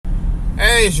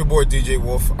Hey, it's your boy DJ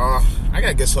Wolf. I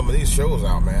gotta get some of these shows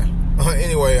out, man.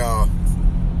 Anyway, got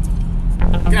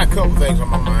a couple things on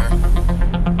my mind.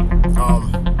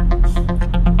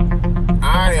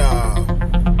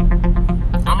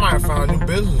 I might have found a new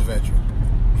business venture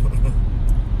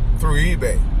through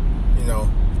eBay. You know,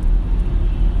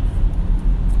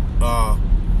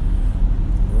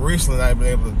 recently I've been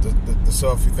able to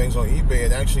sell a few things on eBay,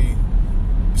 and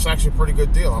it's actually a pretty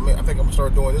good deal. I mean, I think I'm gonna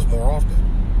start doing this more often.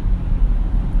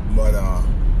 But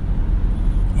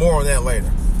more on that later.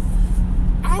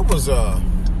 I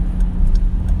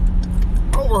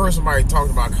overheard somebody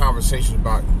talking about conversations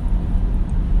about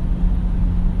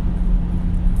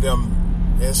them.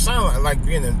 It sounded like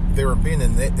they were being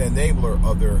the enabler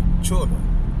of their children.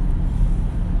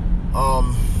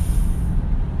 I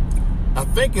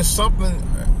think it's something.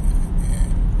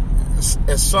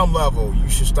 At some level, you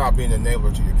should stop being an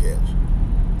enabler to your kids.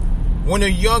 When they're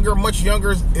younger, much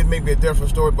younger, it may be a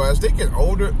different story. But as they get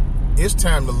older, it's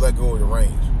time to let go of the reins.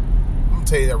 I'm going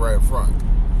to tell you that right up front.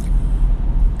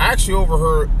 I actually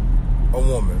overheard a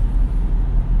woman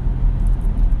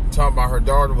talking about her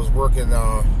daughter was working,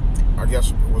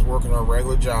 was working her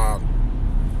regular job.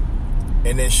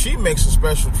 And then she makes a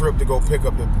special trip to go pick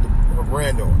up her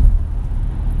granddaughter.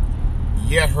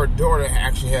 Yet her daughter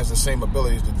actually has the same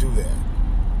abilities to do that.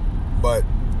 But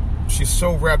she's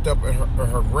so wrapped up in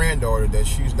her granddaughter that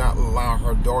she's not allowing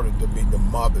her daughter to be the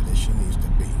mother that she needs to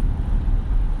be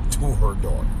to her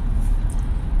daughter.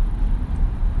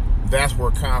 That's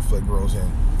where conflict grows in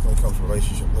when it comes to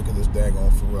relationship. Look at this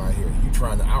daggone fool out here. You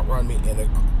trying to outrun me, and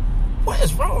what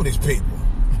is wrong with these people?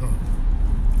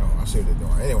 Oh, I see what they're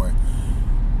doing. Anyway,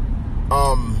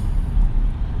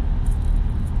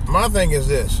 my thing is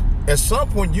this: at some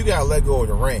point, you gotta let go of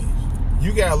the reins.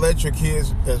 You gotta let your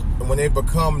kids, when they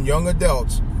become young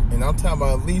adults, and I'm talking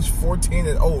about at least 14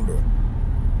 and older,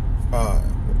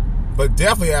 but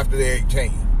definitely after they're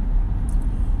 18.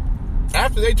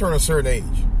 After they turn a certain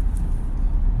age,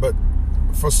 but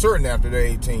for certain after they're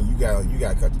 18, you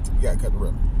gotta cut the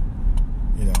ribbon.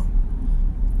 You know,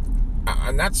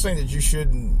 I'm not saying that you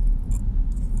shouldn't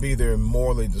be there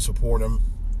morally to support them,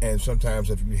 and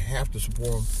sometimes if you have to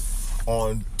support them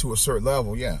on to a certain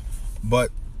level, yeah,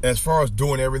 but as far as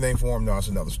doing everything for them, no, it's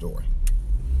another story.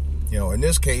 You know, in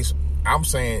this case, I'm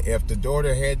saying if the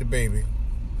daughter had the baby,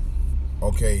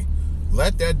 okay,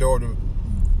 let that daughter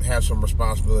have some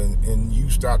responsibility, and you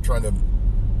stop trying to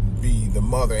be the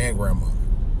mother and grandmother.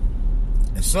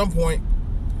 At some point,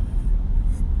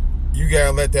 you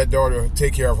gotta let that daughter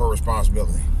take care of her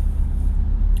responsibility,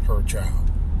 her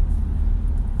child.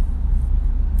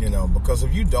 You know, because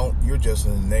if you don't, you're just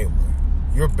an enabler.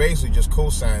 You're basically just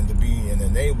co-signed to be an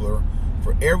enabler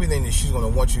for everything that she's going to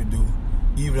want you to do,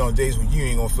 even on days when you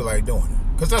ain't going to feel like doing it.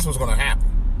 Because that's what's going to happen.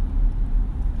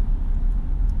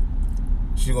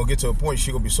 She's going to get to a point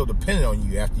she's going to be so dependent on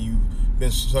you after you've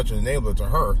been such an enabler to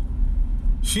her.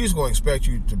 She's going to expect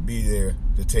you to be there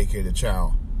to take care of the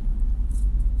child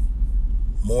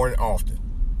more than often.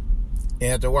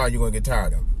 And after a while, you're going to get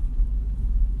tired of it.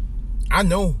 I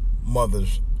know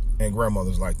mothers and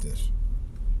grandmothers like this.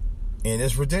 And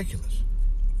it's ridiculous.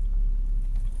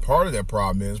 Part of that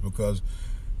problem is because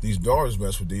these daughters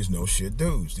mess with these no shit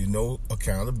dudes. These no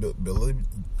accountable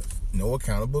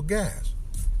guys.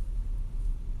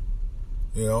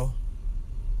 You know?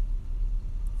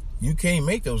 You can't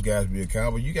make those guys be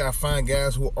accountable. You gotta find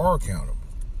guys who are accountable.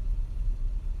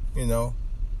 You know?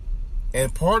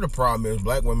 And part of the problem is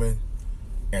black women,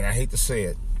 and I hate to say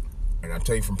it, and I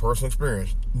tell you from personal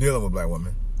experience, dealing with black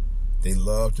women, they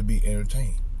love to be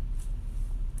entertained.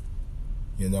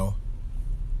 You know,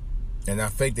 and I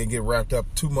think they get wrapped up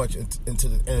too much into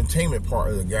the entertainment part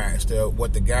of the guy instead of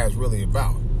what the guy is really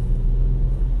about.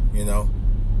 You know,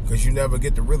 because you never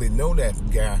get to really know that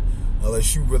guy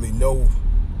unless you really know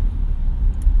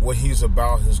what he's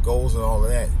about, his goals and all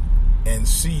of that, and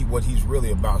see what he's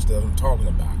really about instead of him talking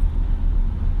about it.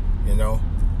 You know,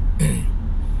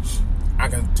 I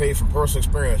can tell you from personal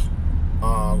experience,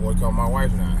 when it comes to my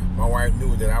wife and I. My wife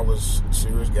knew that I was a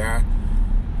serious guy.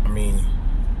 I mean,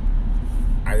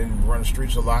 I didn't run the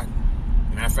streets a lot.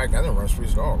 Matter of fact, I didn't run the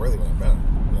streets at all, really, when I met her.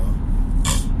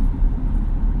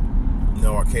 You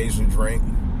know, I occasionally drank.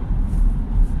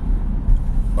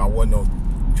 But I wasn't no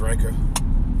drinker.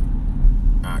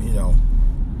 You know,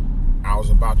 I was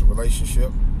about the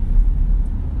relationship.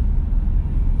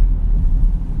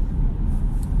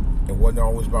 It wasn't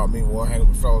always about me. Well, I hang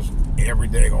with fellas every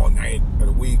day, all night of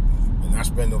the week, and not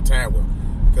spend no time with them.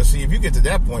 Because, see, if you get to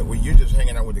that point where you're just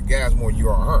hanging out with the guys more than you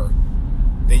are her,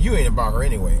 then you ain't about her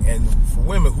anyway. And for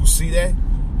women who see that,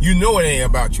 you know it ain't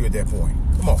about you at that point.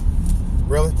 Come on.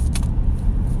 Really?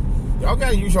 Y'all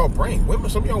gotta use your brain. Women,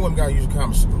 some of y'all women gotta use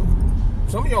common sense.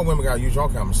 Some of y'all women gotta use your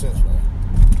common sense, man.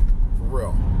 For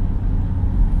real.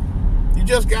 You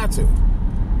just got to.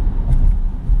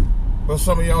 But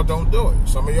some of y'all don't do it.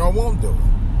 Some of y'all won't do it.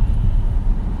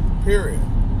 Period.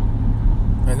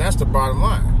 And that's the bottom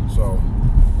line. So,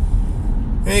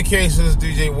 in any case, this is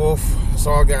DJ Wolf. That's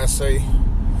all I gotta say.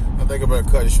 I think I better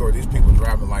cut it short. These people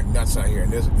driving like nuts out here,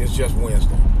 and it's just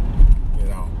Wednesday. You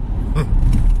know.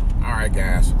 All right,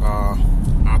 guys.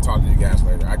 I'll talk to you guys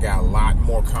later. I got a lot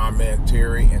more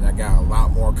commentary, and I got a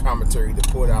lot more commentary to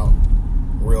put out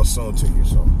real soon to you.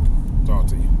 So, talk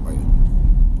to you later.